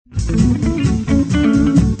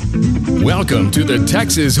Welcome to the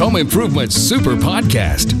Texas Home Improvement Super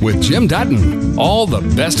Podcast with Jim Dutton. All the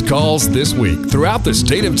best calls this week throughout the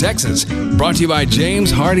state of Texas. Brought to you by James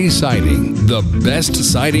Hardy Siding, the best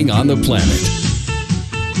siding on the planet.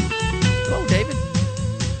 Hello, David.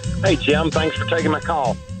 Hey, Jim. Thanks for taking my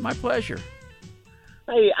call. My pleasure.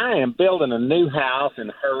 Hey, I am building a new house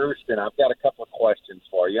in Hurst, and I've got a couple of questions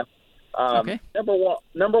for you. Okay.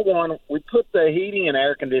 Number one, we put the heating and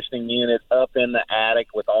air conditioning unit up in the attic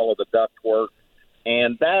with all of the ductwork,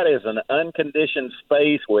 and that is an unconditioned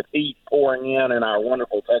space with heat pouring in our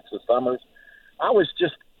wonderful Texas summers. I was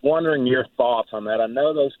just wondering your thoughts on that. I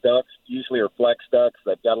know those ducts usually are flex ducts.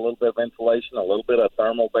 They've got a little bit of insulation, a little bit of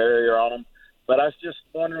thermal barrier on them, but I was just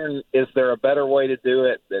wondering, is there a better way to do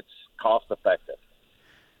it that's cost-effective?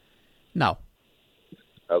 No.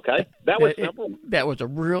 Okay, that was simple. That was a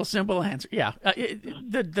real simple answer. Yeah,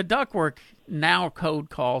 the ductwork now code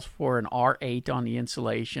calls for an R8 on the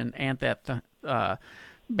insulation and that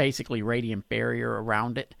basically radiant barrier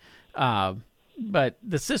around it. But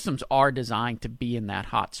the systems are designed to be in that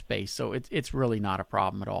hot space, so it's really not a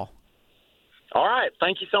problem at all. All right,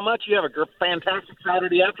 thank you so much. You have a fantastic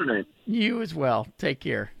Saturday afternoon. You as well. Take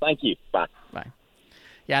care. Thank you. Bye. Bye.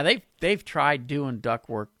 Yeah, they've tried doing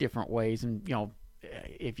ductwork different ways, and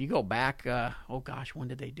if you go back, when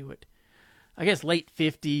did they do it? I guess late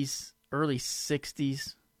 50s, early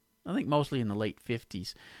 60s. I think mostly in the late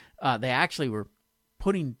 50s. They actually were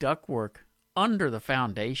putting ductwork under the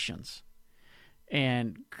foundations.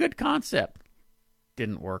 And good concept.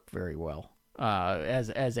 Didn't work very well.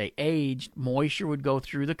 As they aged, moisture would go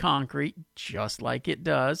through the concrete, just like it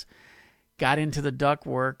does. Got into the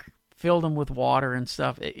ductwork, filled them with water and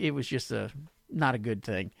stuff. It was just not a good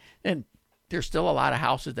thing. And there's still a lot of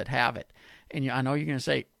houses that have it. And I know you're going to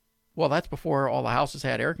say, well, that's before all the houses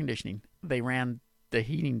had air conditioning. They ran the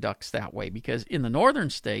heating ducts that way because in the northern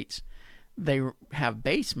states, they have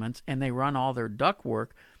basements and they run all their ductwork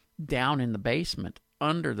down in the basement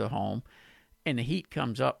under the home, and the heat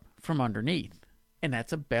comes up from underneath. And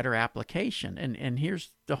that's a better application. And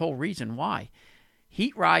here's the whole reason why.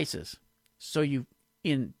 Heat rises. So you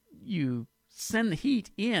send the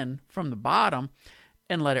heat in from the bottom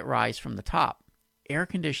and let it rise from the top. Air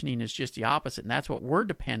conditioning is just the opposite, and that's what we're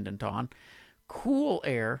dependent on. Cool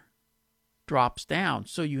air drops down,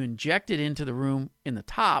 so you inject it into the room in the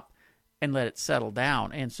top and let it settle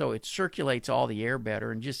down, and so it circulates all the air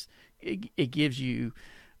better, and just it gives you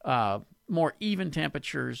more even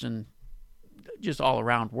temperatures, and just all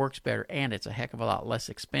around works better, and it's a heck of a lot less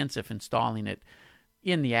expensive installing it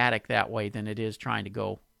in the attic that way than it is trying to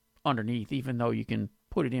go underneath, even though you can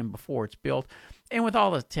put it in before it's built. And with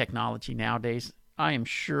all the technology nowadays, I am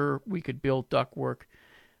sure we could build ductwork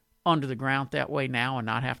under the ground that way now and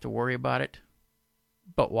not have to worry about it.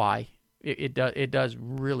 But why? It does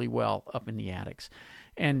really well up in the attics.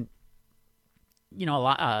 And, a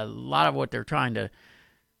lot of what they're trying to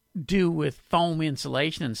do with foam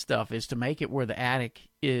insulation and stuff is to make it where the attic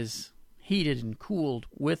is heated and cooled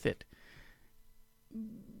with it.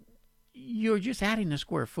 You're just adding the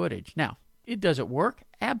square footage. Now, does it work?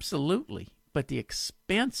 Absolutely. But the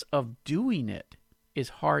expense of doing it is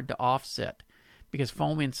hard to offset because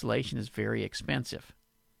foam insulation is very expensive.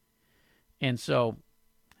 And so,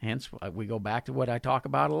 hence, we go back to what I talk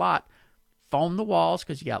about a lot. Foam the walls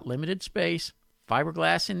because you got limited space,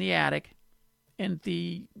 fiberglass in the attic, and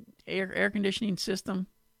the air conditioning system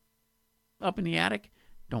up in the attic,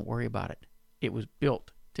 don't worry about it. It was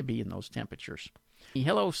built to be in those temperatures.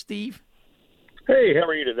 Hello, Steve. Hey, how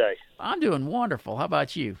are you today? I'm doing wonderful. How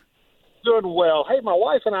about you? Doing well. Hey, my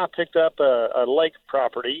wife and I picked up a lake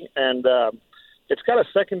property, and it's got a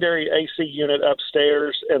secondary AC unit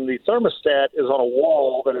upstairs, and the thermostat is on a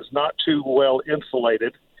wall that is not too well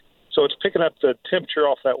insulated, so it's picking up the temperature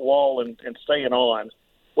off that wall and staying on.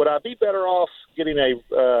 Would I be better off getting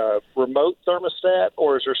a remote thermostat,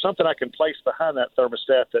 or is there something I can place behind that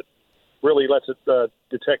thermostat that really lets it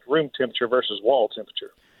detect room temperature versus wall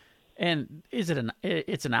temperature? And is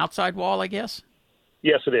it's an outside wall, I guess?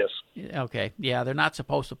 Yes, it is. Okay. Yeah, they're not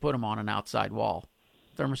supposed to put them on an outside wall.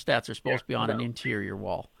 Thermostats are supposed to be on an interior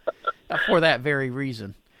wall for that very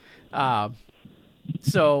reason.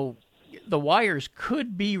 So the wires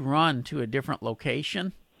could be run to a different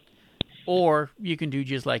location, or you can do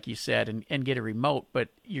just like you said and get a remote, but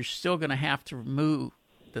you're still going to have to move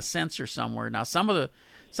the sensor somewhere. Now, some of the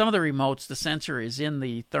remotes, the sensor is in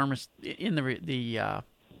the the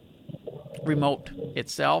remote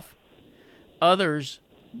itself. Others,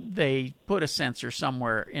 they put a sensor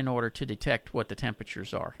somewhere in order to detect what the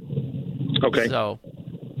temperatures are. Okay. So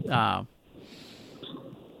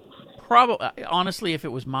Probably, honestly, if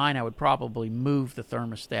it was mine, I would probably move the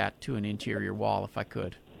thermostat to an interior wall if I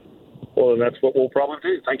could. Well, then that's what we'll probably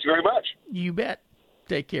do. Thank you very much. You bet.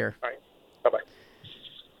 Take care. All right. Bye-bye.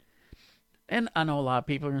 And I know a lot of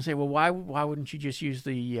people are going to say, well, why wouldn't you just use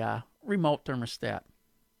the remote thermostat?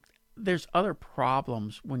 There's other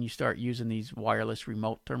problems when you start using these wireless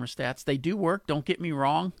remote thermostats. They do work, don't get me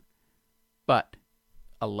wrong, but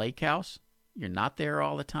a lake house, you're not there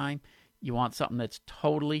all the time. You want something that's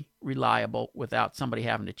totally reliable without somebody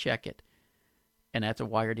having to check it, and that's a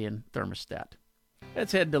wired-in thermostat.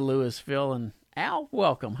 Let's head to Louisville, and Al,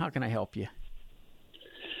 welcome. How can I help you?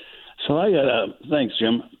 So I got thanks,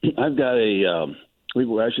 Jim. I've got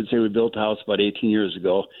we built a house about 18 years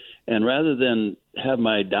ago, and rather than have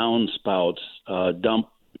my downspouts dump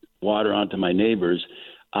water onto my neighbors,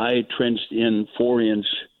 I trenched in 4-inch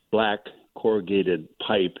black corrugated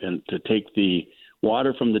pipe and to take the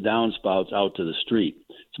water from the downspouts out to the street.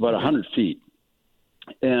 It's about 100 feet.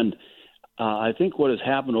 And I think what has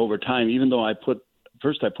happened over time, even though I put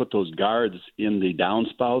those guards in the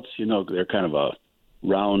downspouts, they're kind of a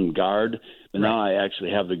round guard, and now I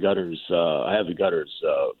actually have the gutters.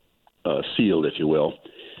 Sealed, if you will.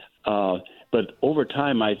 But over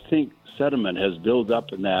time, I think sediment has built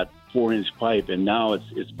up in that 4-inch pipe, and now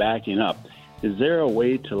it's backing up. Is there a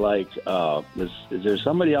way to is there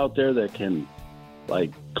somebody out there that can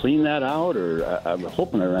clean that out, or I'm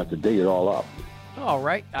hoping I don't have to dig it all up? All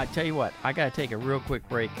right. I tell you what, I got to take a real quick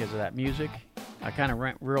break because of that music. I kind of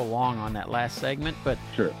went real long on that last segment, but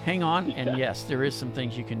sure. Hang on. And yes, there is some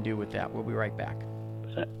things you can do with that. We'll be right back.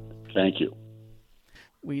 Thank you.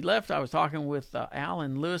 I was talking with Al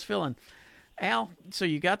in Louisville, and Al, so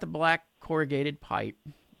you got the black corrugated pipe,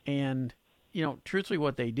 and truthfully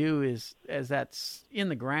what they do is, as that's in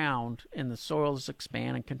the ground and the soils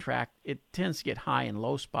expand and contract, it tends to get high and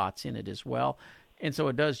low spots in it as well. And so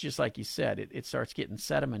it does, just like you said, it starts getting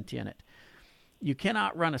sediment in it. You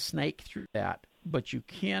cannot run a snake through that, but you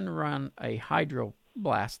can run a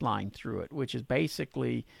hydroblast line through it, which is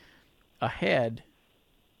basically a head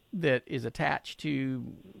that is attached to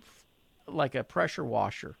like a pressure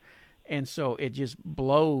washer. And so it just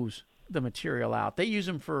blows the material out. They use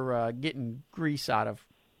them for getting grease out of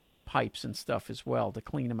pipes and stuff as well to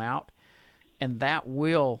clean them out. And that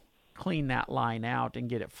will clean that line out and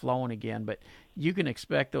get it flowing again. But you can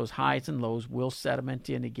expect those highs and lows will sediment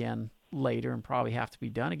in again later and probably have to be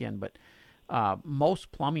done again. But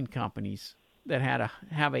most plumbing companies that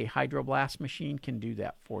have a hydroblast machine can do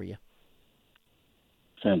that for you.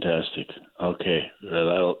 Fantastic. Okay.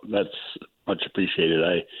 That's much appreciated.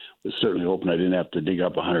 I was certainly hoping I didn't have to dig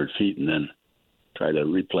up 100 feet and then try to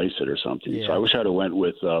replace it or something. Yeah. So I wish I'd have went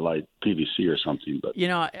with PVC or something. But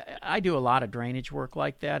I do a lot of drainage work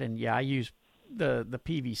like that, and I use the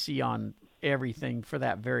PVC on everything for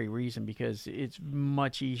that very reason, because it's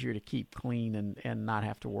much easier to keep clean and not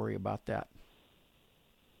have to worry about that.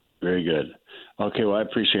 Very good. Okay, well, I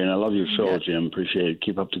appreciate it. I love your show, Yeah. Jim. Appreciate it.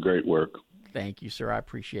 Keep up the great work. Thank you, sir. I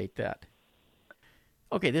appreciate that.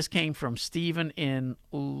 Okay, this came from Stephen in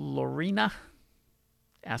Lorena,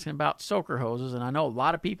 asking about soaker hoses. And I know a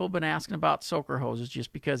lot of people have been asking about soaker hoses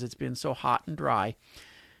just because it's been so hot and dry.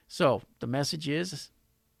 So the message is,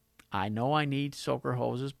 I know I need soaker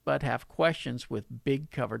hoses, but have questions with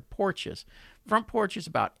big covered porches. Front porch is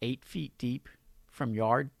about 8 feet deep from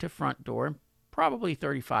yard to front door, and probably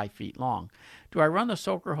 35 feet long. Do I run the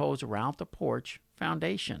soaker hose around the porch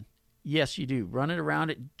foundation? Yes, you do. Run it around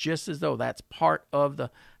it just as though that's part of the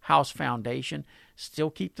house foundation. Still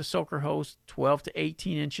keep the soaker hose 12 to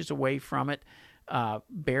 18 inches away from it.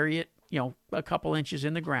 Bury it, a couple inches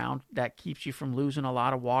in the ground. That keeps you from losing a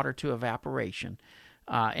lot of water to evaporation.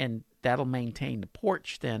 And that'll maintain the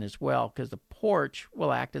porch then as well, because the porch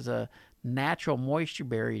will act as a natural moisture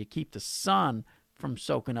barrier to keep the sun from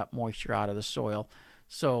soaking up moisture out of the soil.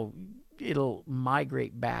 So it'll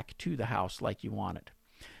migrate back to the house like you want it.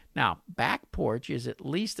 Now, back porch is at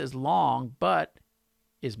least as long, but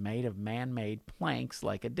is made of man-made planks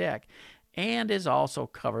like a deck, and is also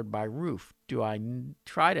covered by roof. Do I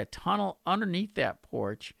try to tunnel underneath that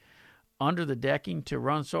porch, under the decking, to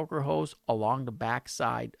run soaker hose along the back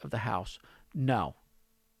side of the house? No.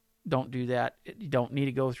 Don't do that. You don't need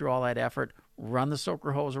to go through all that effort. Run the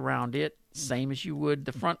soaker hose around it, same as you would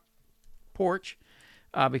the front porch,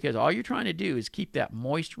 because all you're trying to do is keep that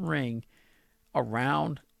moist ring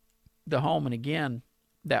around the home. And again,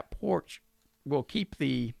 that porch will keep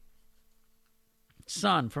the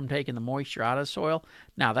sun from taking the moisture out of the soil.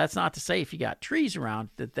 Now, that's not to say if you got trees around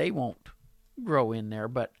that they won't grow in there,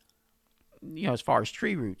 but as far as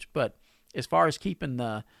tree roots. But as far as keeping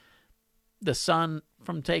the sun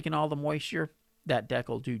from taking all the moisture, that deck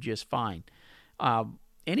will do just fine.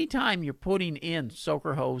 Anytime you're putting in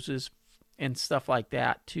soaker hoses and stuff like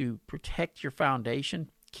that to protect your foundation,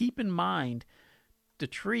 keep in mind the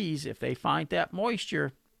trees, if they find that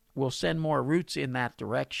moisture, will send more roots in that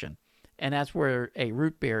direction. And that's where a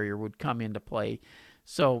root barrier would come into play.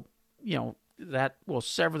 So, that will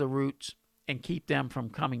sever the roots and keep them from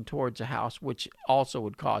coming towards the house, which also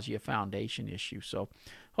would cause you a foundation issue. So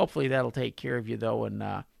hopefully that'll take care of you, though,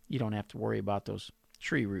 and you don't have to worry about those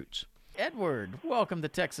tree roots. Edward, welcome to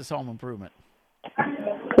Texas Home Improvement.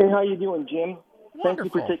 Hey, how you doing, Jim? Wonderful. Thank you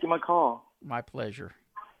for taking my call. My pleasure.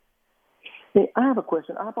 Hey, I have a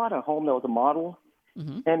question. I bought a home that was a model,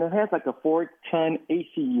 Mm-hmm. and it has like a 4-ton AC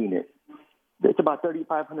unit. It's about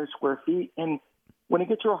 3,500 square feet, and when it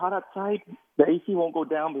gets real hot outside, the AC won't go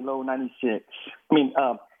down below 76.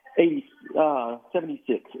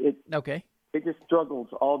 76. Okay. It just struggles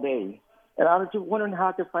all day. And I was just wondering how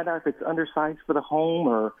I could find out if it's undersized for the home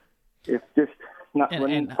or if just not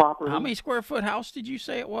running properly. How many square foot house did you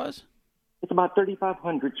say it was? It's about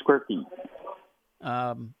 3,500 square feet.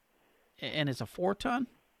 And it's a 4-ton?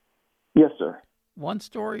 Yes, sir. 1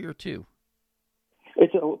 story or 2?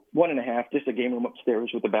 It's a 1.5, just a game room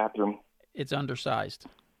upstairs with a bathroom. It's undersized.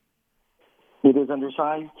 It is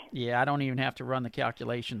undersized? Yeah, I don't even have to run the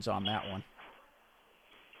calculations on that one.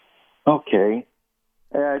 Okay.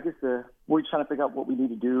 We're trying to figure out what we need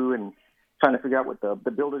to do and trying to figure out what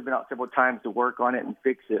the builder's been out several times to work on it and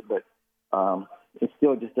fix it, but it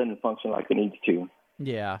still just doesn't function like it needs to.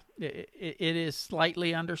 Yeah, it is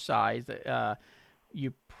slightly undersized.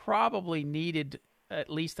 You probably needed at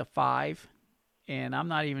least a 5, and I'm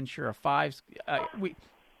not even sure a 5's.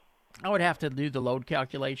 I would have to do the load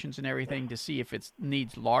calculations and everything to see if it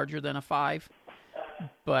needs larger than a 5.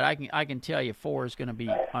 But I can tell you 4 is going to be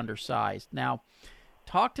undersized. Now,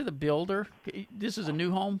 talk to the builder. This is a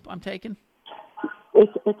new home I'm taking?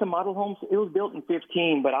 It's a model home. It was built in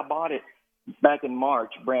 15, but I bought it back in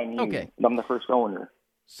March, brand new. Okay. I'm the first owner.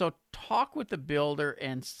 So talk with the builder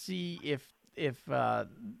and see if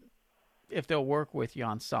they'll work with you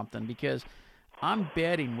on something, because I'm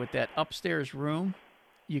betting with that upstairs room,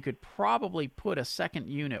 you could probably put a second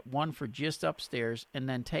unit, one for just upstairs, and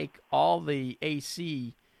then take all the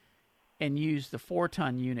AC and use the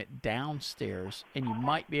 4-ton unit downstairs, and you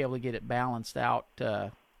might be able to get it balanced out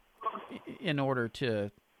in order to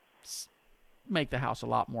make the house a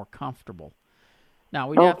lot more comfortable. Now,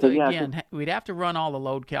 we'd have to run all the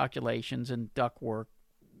load calculations and ductwork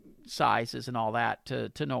sizes and all that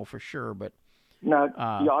to know for sure, but now,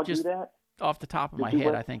 y'all just do that? Off the top of my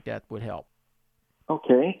head, I think that would help.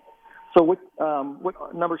 Okay. So what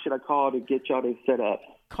number should I call to get y'all to set up?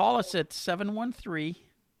 Call us at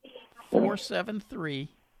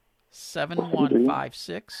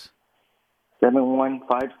 713-473-7156.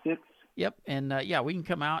 7156? Yep, and we can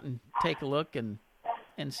come out and take a look and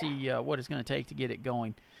see what it's going to take to get it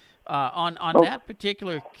going. On that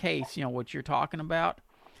particular case, what you're talking about,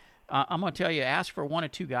 I'm going to tell you, ask for 1 or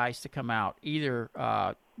 2 guys to come out, either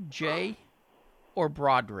Jay or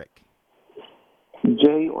Broderick.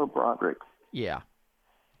 Jay or Broderick? Yeah.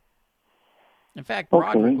 In fact,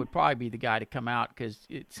 Broderick would probably be the guy to come out, because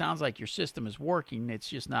it sounds like your system is working. It's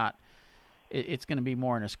just not. It's going to be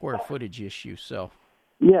more in a square footage issue. So.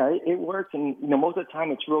 Yeah, it works, and most of the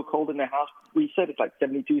time it's real cold in the house. We said it's like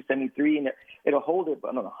 72, 73, and it'll hold it,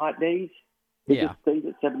 but on the hot days, it just stays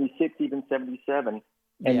at 76, even 77,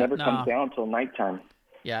 and never comes down until nighttime.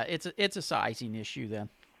 Yeah, it's a sizing issue then.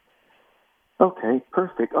 Okay,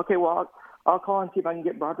 perfect. Okay, well, I'll call and see if I can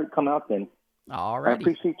get Broderick to come out then. All right. I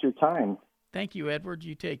appreciate your time. Thank you, Edward.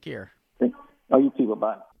 You take care. Oh, you too.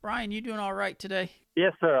 Bye-bye. Brian, you doing all right today?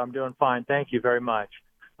 Yes, sir. I'm doing fine. Thank you very much.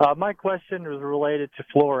 My question was related to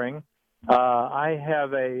flooring. I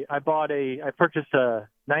purchased a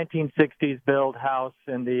 1960s build house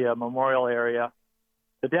in the Memorial area.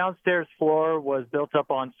 The downstairs floor was built up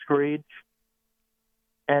on screeds,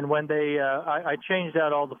 and when I changed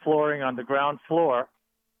out all the flooring on the ground floor,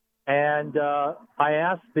 and I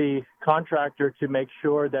asked the contractor to make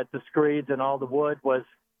sure that the screeds and all the wood was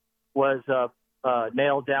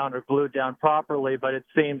nailed down or glued down properly, but it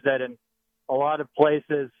seems that in a lot of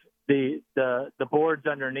places the boards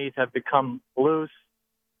underneath have become loose,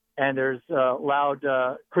 and there's loud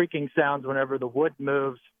creaking sounds whenever the wood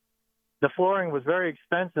moves. The flooring was very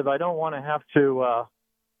expensive. I don't want to have to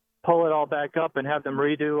pull it all back up and have them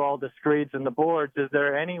redo all the screeds and the boards. Is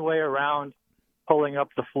there any way around pulling up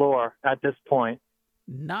the floor at this point?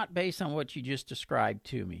 Not based on what you just described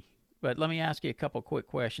to me. But let me ask you a couple quick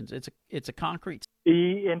questions. It's a concrete.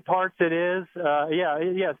 In parts, it is.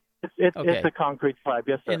 Yes, it's a concrete slab.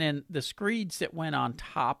 Yes, sir. And then the screeds that went on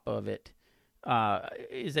top of it,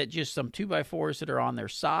 Is that just some 2x4s that are on their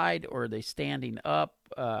side, or are they standing up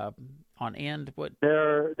on end? What?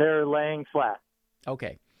 They're laying flat.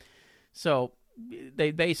 Okay. So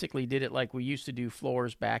they basically did it like we used to do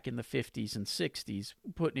floors back in the 50s and 60s,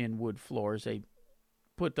 putting in wood floors. They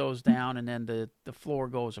put those down, and then the floor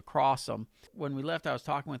goes across them. When we left, I was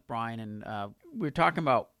talking with Brian, and we were talking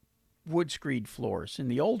about wood screed floors. And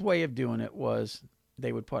the old way of doing it was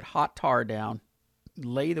they would put hot tar down,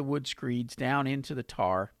 lay the wood screeds down into the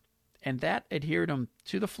tar, and that adhered them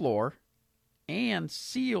to the floor and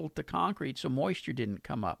sealed the concrete so moisture didn't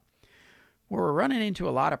come up. Where we're running into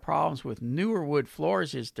a lot of problems with newer wood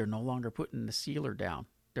floors is they're no longer putting the sealer down.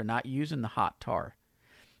 They're not using the hot tar.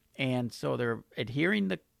 And so they're adhering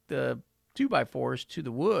the 2x4s to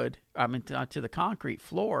the wood, to the concrete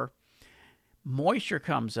floor. Moisture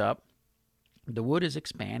comes up. The wood is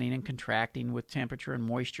expanding and contracting with temperature and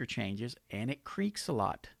moisture changes, and it creaks a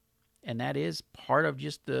lot. And that is part of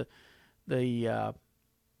just the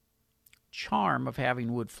charm of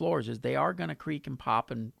having wood floors, is they are going to creak and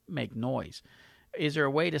pop and make noise. Is there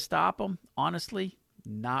a way to stop them? Honestly,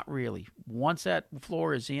 not really. Once that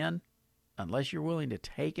floor is in, unless you're willing to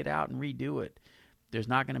take it out and redo it, there's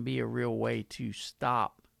not going to be a real way to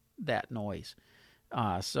stop that noise.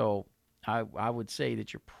 So I would say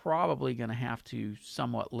that you're probably going to have to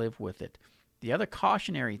somewhat live with it. The other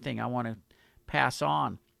cautionary thing I want to pass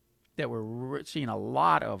on that we're seeing a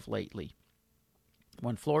lot of lately,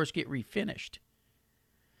 when floors get refinished,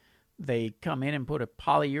 they come in and put a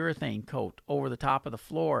polyurethane coat over the top of the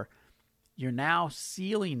floor. You're now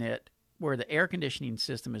sealing it where the air conditioning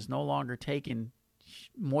system is no longer taking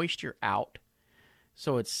moisture out.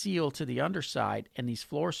 So it's sealed to the underside, and these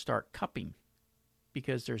floors start cupping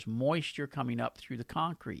because there's moisture coming up through the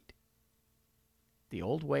concrete. The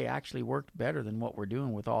old way actually worked better than what we're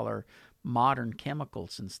doing with all our modern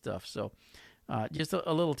chemicals and stuff. So just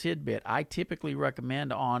a little tidbit. I typically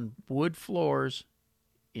recommend on wood floors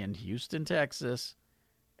in Houston, Texas,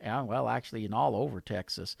 and well, actually in all over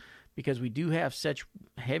Texas, because we do have such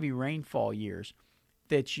heavy rainfall years,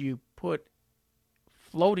 that you put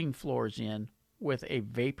floating floors in with a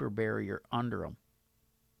vapor barrier under them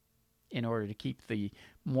in order to keep the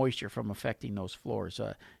moisture from affecting those floors.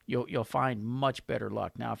 You'll find much better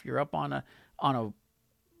luck. Now, if you're up on a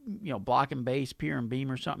block and base, pier and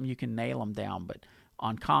beam or something, you can nail them down. But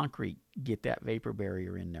on concrete, get that vapor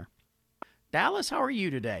barrier in there. Dallas, how are you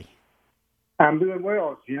today? I'm doing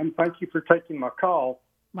well, Jim. Thank you for taking my call.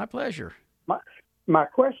 My pleasure. My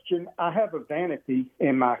question, I have a vanity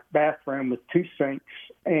in my bathroom with two sinks,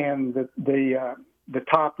 and the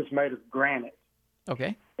top is made of granite.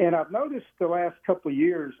 Okay. And I've noticed the last couple of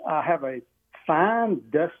years I have a fine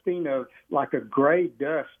dusting of like a gray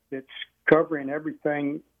dust that's covering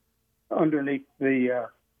everything underneath the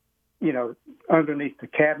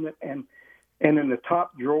cabinet, and in the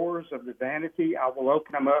top drawers of the vanity, I will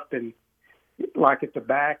open them up, and like at the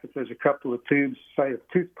back, if there's a couple of tubes, say, of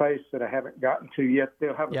toothpaste that I haven't gotten to yet,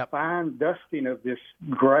 they'll have a fine dusting of this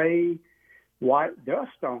gray, white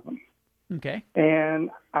dust on them. Okay.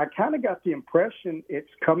 And I kind of got the impression it's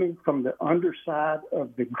coming from the underside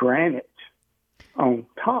of the granite on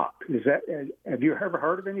top. Have you ever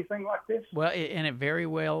heard of anything like this? Well, and it very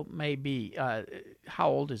well may be. How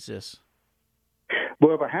old is this?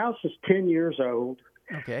 Well, the house is 10 years old.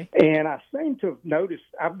 Okay. And I seem to have noticed,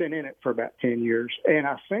 I've been in it for about 10 years, and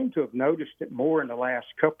I seem to have noticed it more in the last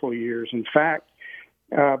couple of years. In fact,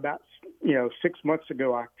 about 6 months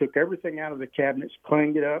ago, I took everything out of the cabinets,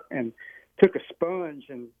 cleaned it up, and took a sponge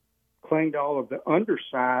and cleaned all of the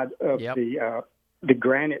underside of the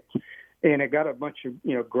granite, and it got a bunch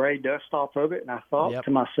of gray dust off of it. And I thought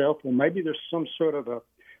to myself, well, maybe there's some sort of a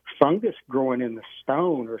fungus growing in the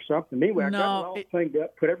stone or something. Anyway, I got it all cleaned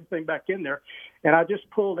up, put everything back in there, and I just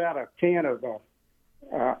pulled out a can of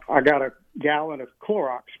I got a gallon of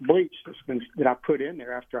Clorox bleach that I put in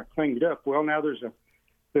there after I cleaned it up. Well, now there's a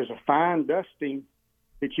fine dusting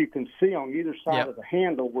that you can see on either side of the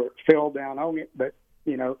handle where it fell down on it, but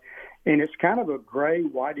and it's kind of a gray,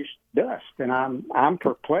 whitish dust, and I'm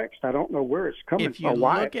perplexed. I don't know where it's coming from. If you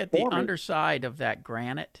look at the underside of that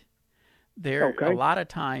granite, there a lot of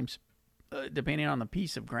times, depending on the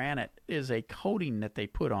piece of granite, is a coating that they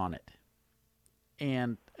put on it,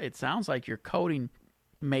 and it sounds like your coating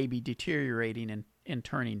may be deteriorating and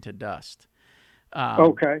turning to dust.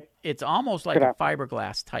 It's almost like a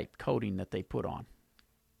fiberglass type coating that they put on.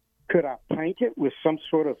 Could I paint it with some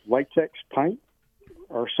sort of latex paint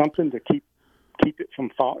or something to keep it from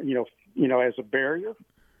falling, as a barrier?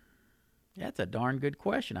 That's a darn good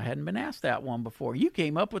question. I hadn't been asked that one before. You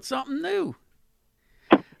came up with something new.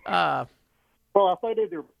 Well, I thought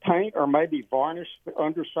either paint or maybe varnish the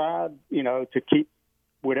underside, to keep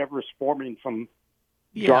whatever is forming from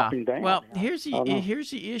dropping down. Well, here's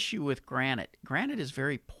the issue with granite. Granite is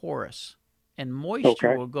very porous, and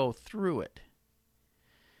moisture will go through it.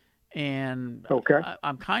 And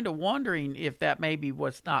I'm kind of wondering if that may be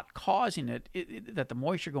what's not causing it, that the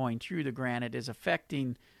moisture going through the granite is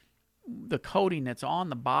affecting the coating that's on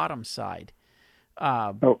the bottom side.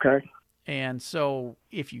 And so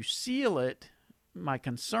if you seal it, my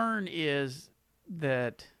concern is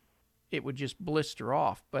that it would just blister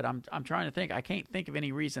off. But I'm trying to think. I can't think of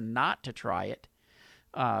any reason not to try it.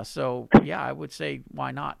 So, I would say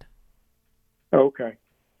why not? Okay.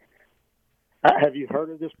 Have you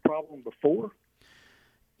heard of this problem before?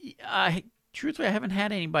 Truthfully, I haven't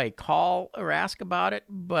had anybody call or ask about it,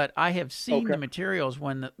 but I have seen the materials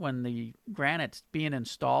when the granite's being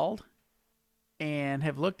installed, and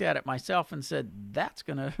have looked at it myself and said that's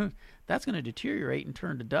gonna deteriorate and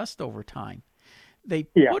turn to dust over time. They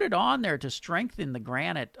put it on there to strengthen the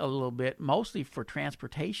granite a little bit, mostly for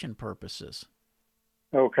transportation purposes.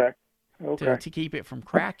 Okay. To keep it from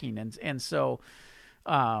cracking, and so.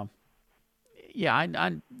 I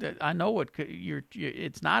know what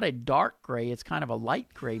it's not a dark gray; it's kind of a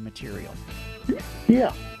light gray material.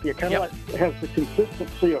 Yeah, kind of like it has the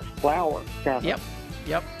consistency of flour. Kind of.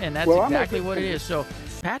 Yep, and that's exactly what it is. So,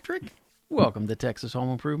 Patrick, welcome to Texas Home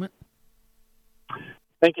Improvement.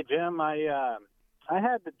 Thank you, Jim. I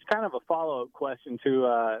had kind of a follow-up question to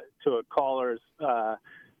a caller's.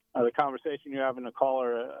 The conversation you were having a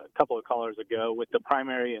couple of callers ago with the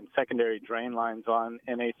primary and secondary drain lines on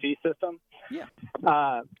an AC system. Yeah.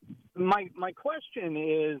 My question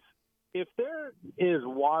is, if there is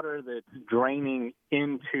water that's draining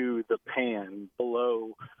into the pan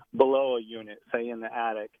below a unit, say in the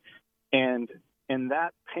attic, and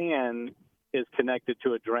that pan is connected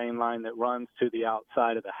to a drain line that runs to the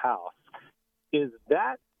outside of the house, is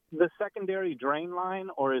that the secondary drain line,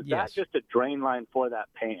 or is that just a drain line for that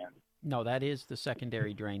pan? No, that is the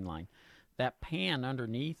secondary drain line. That pan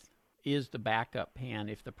underneath is the backup pan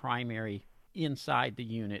if the primary inside the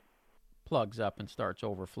unit plugs up and starts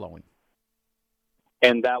overflowing.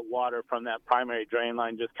 And that water from that primary drain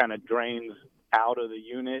line just kind of drains out of the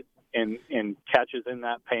unit and catches in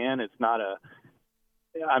that pan. It's not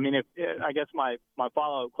I guess my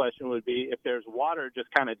follow-up question would be, if there's water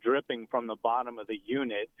just kind of dripping from the bottom of the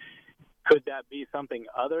unit, could that be something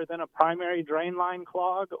other than a primary drain line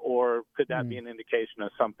clog, or could that be an indication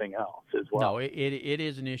of something else as well? No, it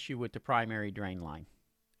is an issue with the primary drain line.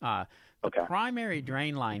 The primary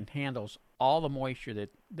drain line handles all the moisture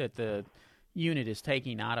that the unit is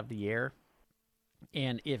taking out of the air.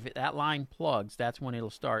 And if that line plugs, that's when it'll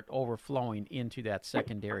start overflowing into that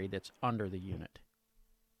secondary that's under the unit.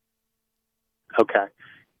 Okay.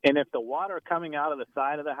 And if the water coming out of the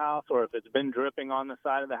side of the house, or if it's been dripping on the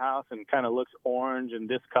side of the house and kind of looks orange and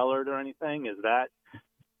discolored or anything, is that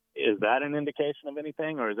an indication of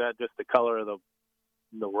anything, or is that just the color of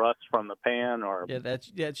the rust from the pan? Or that's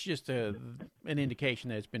just an indication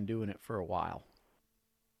that it's been doing it for a while.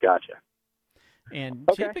 Gotcha. And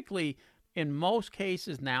typically, in most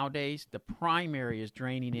cases nowadays, the primary is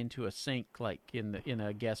draining into a sink, like in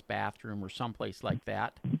a guest bathroom or someplace like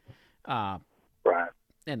that. Right.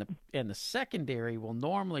 And the secondary will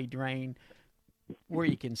normally drain where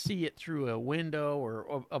you can see it through a window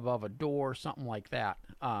or above a door, something like that.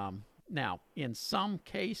 Now, in some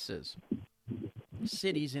cases,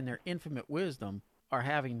 cities in their infinite wisdom are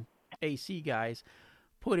having AC guys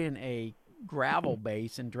put in a gravel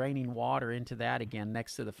base and draining water into that again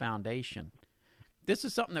next to the foundation. This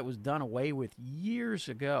is something that was done away with years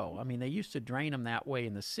ago. I mean, they used to drain them that way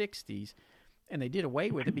in the 60s, and they did away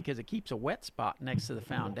with it because it keeps a wet spot next to the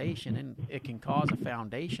foundation, and it can cause a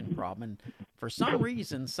foundation problem. And for some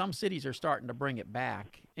reason, some cities are starting to bring it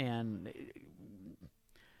back. And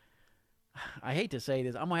I hate to say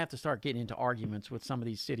this, I'm going to have to start getting into arguments with some of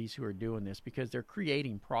these cities who are doing this because they're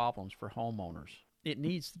creating problems for homeowners. It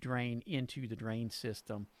needs to drain into the drain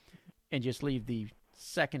system and just leave the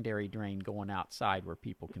secondary drain going outside where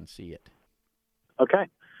people can see it. Okay.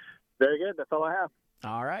 Very good. That's all I have.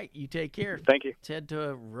 All right. You take care. Thank you. Let's head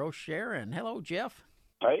to Rocheron. Hello, Jeff.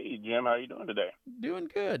 Hey, Jim. How you doing today? Doing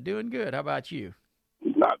good. Doing good. How about you?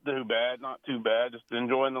 Not too bad. Not too bad. Just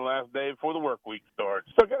enjoying the last day before the work week starts.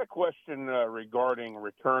 So I got a question regarding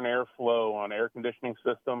return airflow on air conditioning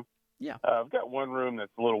system. Yeah. I've got one room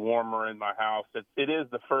that's a little warmer in my house. It is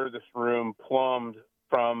the furthest room plumbed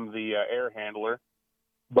from the air handler,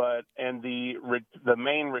 and the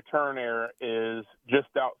main return air is just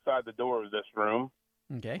outside the door of this room.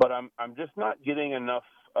 Okay. But I'm just not getting enough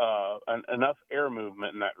air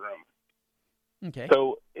movement in that room. Okay.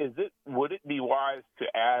 So would it be wise to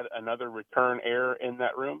add another return air in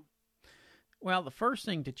that room? Well, the first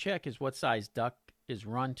thing to check is what size duct is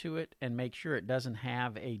run to it and make sure it doesn't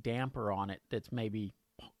have a damper on it that's maybe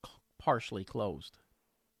partially closed.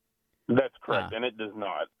 That's correct, and it does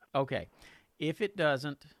not. Okay. If it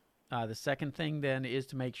doesn't, the second thing then is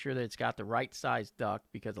to make sure that it's got the right size duct,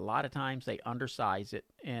 because a lot of times they undersize it,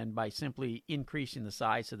 and by simply increasing the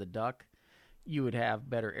size of the duct, you would have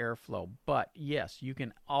better airflow. But yes, you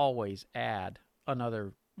can always add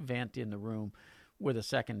another vent in the room with a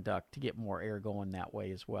second duct to get more air going that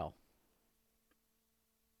way as well.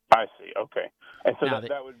 I see. Okay, and so Now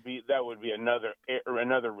that would be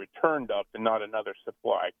another return duct and not another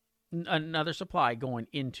supply. Another supply going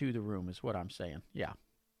into the room is what I'm saying. Yeah.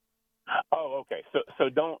 Oh, okay. So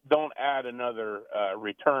don't add another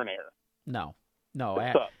return air. No.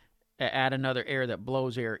 Add another air that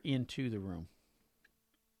blows air into the room.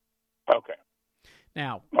 Okay.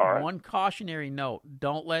 Now, right. One cautionary note,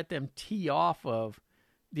 don't let them tee off of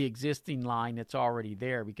the existing line that's already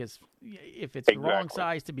there, because if it's the wrong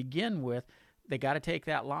size to begin with, they got to take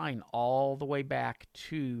that line all the way back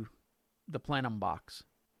to the plenum box.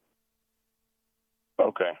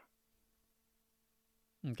 Okay.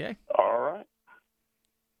 Okay. All right.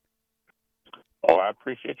 Well, I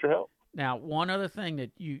appreciate your help. Now, one other thing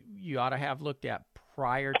that you ought to have looked at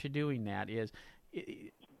prior to doing that is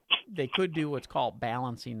they could do what's called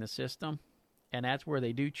balancing the system, and that's where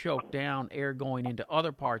they do choke down air going into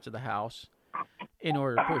other parts of the house in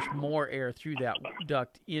order to push more air through that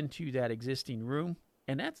duct into that existing room.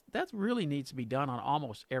 And that really needs to be done on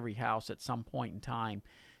almost every house at some point in time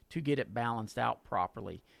to get it balanced out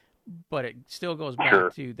properly. But it still goes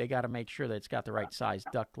back to they got to make sure that it's got the right size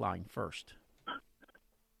duct line first.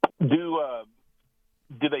 Do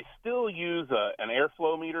they still use an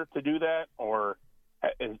airflow meter to do that, or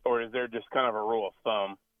is there just kind of a rule of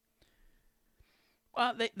thumb?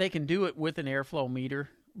 Well, they can do it with an airflow meter,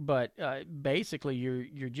 but basically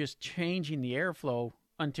you're just changing the airflow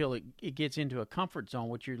until it gets into a comfort zone.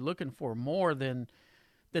 What you're looking for more than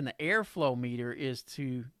the airflow meter is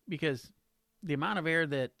because the amount of air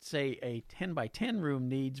that, say, a 10 by 10 room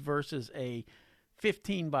needs versus a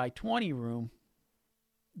 15 by 20 room,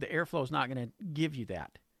 the airflow is not going to give you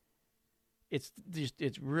that. It's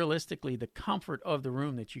realistically the comfort of the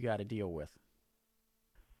room that you got to deal with.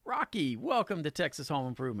 Rocky, welcome to Texas Home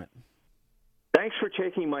Improvement. Thanks for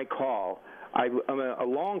taking my call. I'm a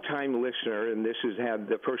long-time listener, and this has had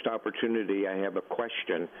the first opportunity. I have a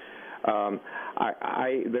question.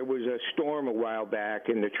 There was a storm a while back,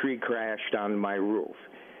 and the tree crashed on my roof.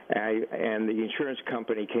 And the insurance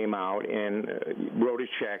company came out and wrote a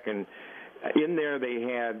check, and in there they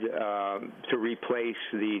had to replace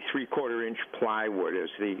the 3/4-inch plywood as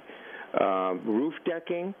the roof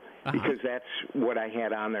decking, because that's what I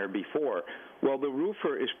had on there before. Well, the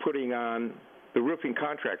roofing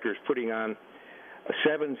contractor is putting on a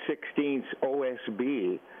 7/16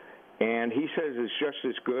 OSB, and he says it's just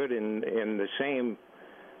as good and the same,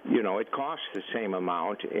 it costs the same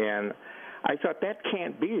amount. And I thought that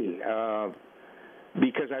can't be,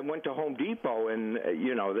 because I went to Home Depot and,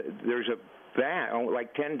 there's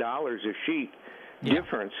like $10 a sheet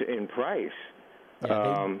difference in price.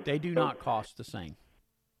 Yeah, they do not cost the same.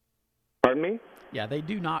 Pardon me? Yeah, they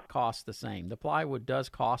do not cost the same. The plywood does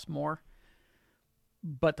cost more,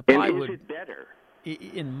 but the plywood... And is it better?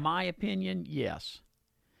 In my opinion, yes.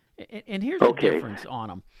 And here's the difference on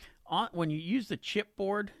them. When you use the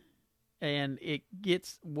chipboard and it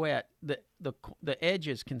gets wet, the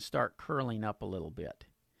edges can start curling up a little bit.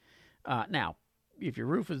 Now, if your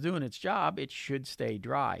roof is doing its job, it should stay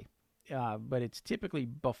dry. But it's typically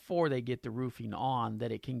before they get the roofing on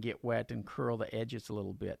that it can get wet and curl the edges a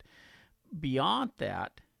little bit. Beyond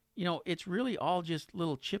that, it's really all just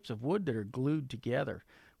little chips of wood that are glued together.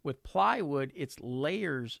 With plywood, it's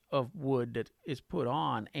layers of wood that is put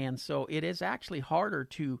on, and so it is actually harder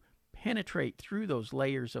to penetrate through those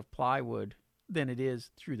layers of plywood than it is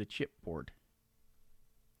through the chipboard.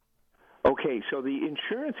 Okay, so the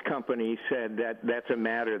insurance company said that that's a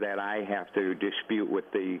matter that I have to dispute with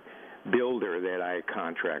the builder that I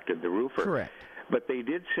contracted, the roofer. Correct. But they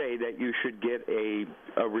did say that you should get a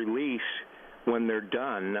release when they're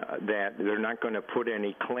done, that they're not going to put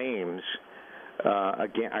any claims.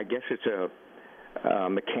 Again, I guess it's a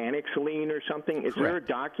mechanic's lien or something. Is there a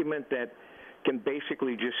document that can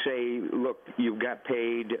basically just say, look, you got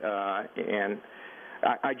paid, and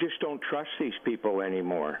I just don't trust these people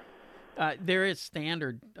anymore. There is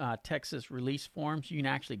standard Texas release forms. You can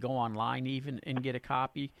actually go online even and get a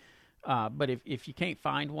copy. But if you can't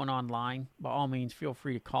find one online, by all means, feel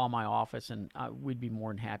free to call my office, and we'd be more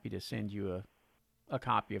than happy to send you a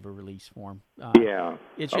copy of a release form. Yeah.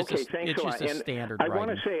 It's just okay, thanks it's a just lot. a standard I want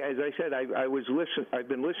to writing. say, as I said, I've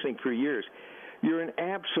been listening for years. You're an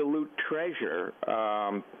absolute treasure,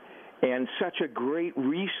 and such a great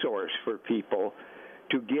resource for people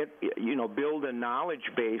to get, build a knowledge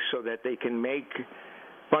base so that they can make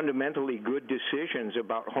fundamentally good decisions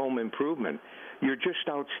about home improvement. You're just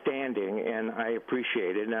outstanding, and I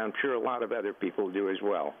appreciate it, and I'm sure a lot of other people do as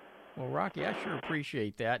well. Well, Rocky, I sure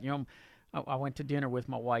appreciate that. I went to dinner with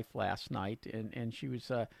my wife last night, and she was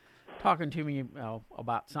talking to me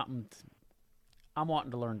about something I'm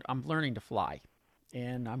wanting to learn. I'm learning to fly,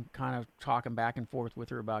 and I'm kind of talking back and forth with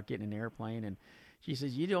her about getting an airplane, and she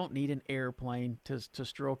says, you don't need an airplane to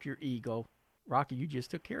stroke your ego. Rocky, you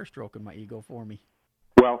just took care of stroking my ego for me.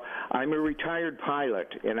 Well, I'm a retired pilot,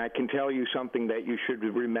 and I can tell you something that you should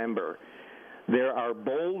remember. There are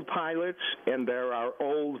bold pilots and there are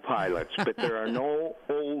old pilots, but there are no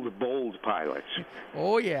old, bold pilots.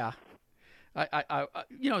 Oh, yeah. I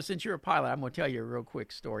since you're a pilot, I'm going to tell you a real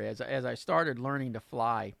quick story. As I started learning to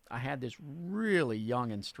fly, I had this really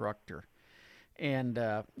young instructor, and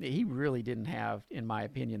he really didn't have, in my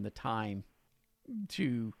opinion, the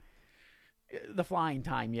flying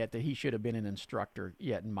time yet that he should have been an instructor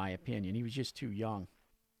yet, in my opinion. He was just too young.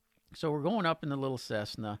 So we're going up in the little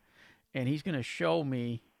Cessna, and he's going to show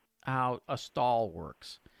me how a stall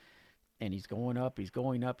works. And he's going up,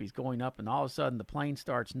 and all of a sudden the plane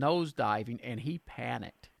starts nosediving, and he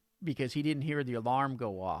panicked because he didn't hear the alarm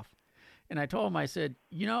go off. And I told him, I said,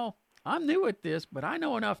 I'm new at this, but I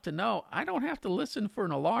know enough to know I don't have to listen for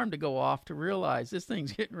an alarm to go off to realize this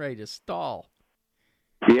thing's getting ready to stall.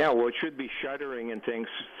 Yeah, well, it should be shuddering and things.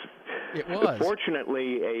 It was.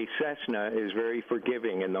 Fortunately, a Cessna is very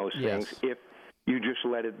forgiving in those things if you just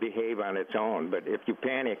let it behave on its own. But if you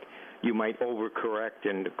panic, you might overcorrect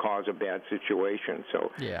and cause a bad situation.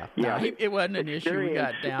 So it wasn't an issue. We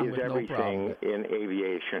got down with no problem. Experience is everything in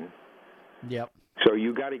aviation. Yep. So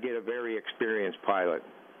you got to get a very experienced pilot.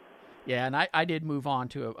 Yeah, and I did move on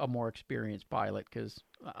to a more experienced pilot because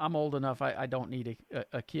I'm old enough. I don't need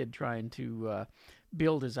a kid trying to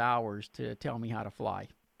build his hours to tell me how to fly.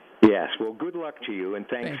 Yes. Well, good luck to you, and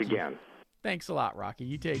thanks again. Thanks a lot, Rocky.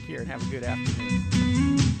 You take care and have a good afternoon.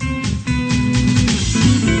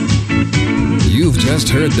 You've just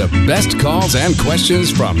heard the best calls and questions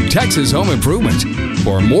from Texas Home Improvement.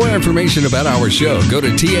 For more information about our show, go to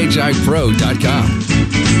thipro.com.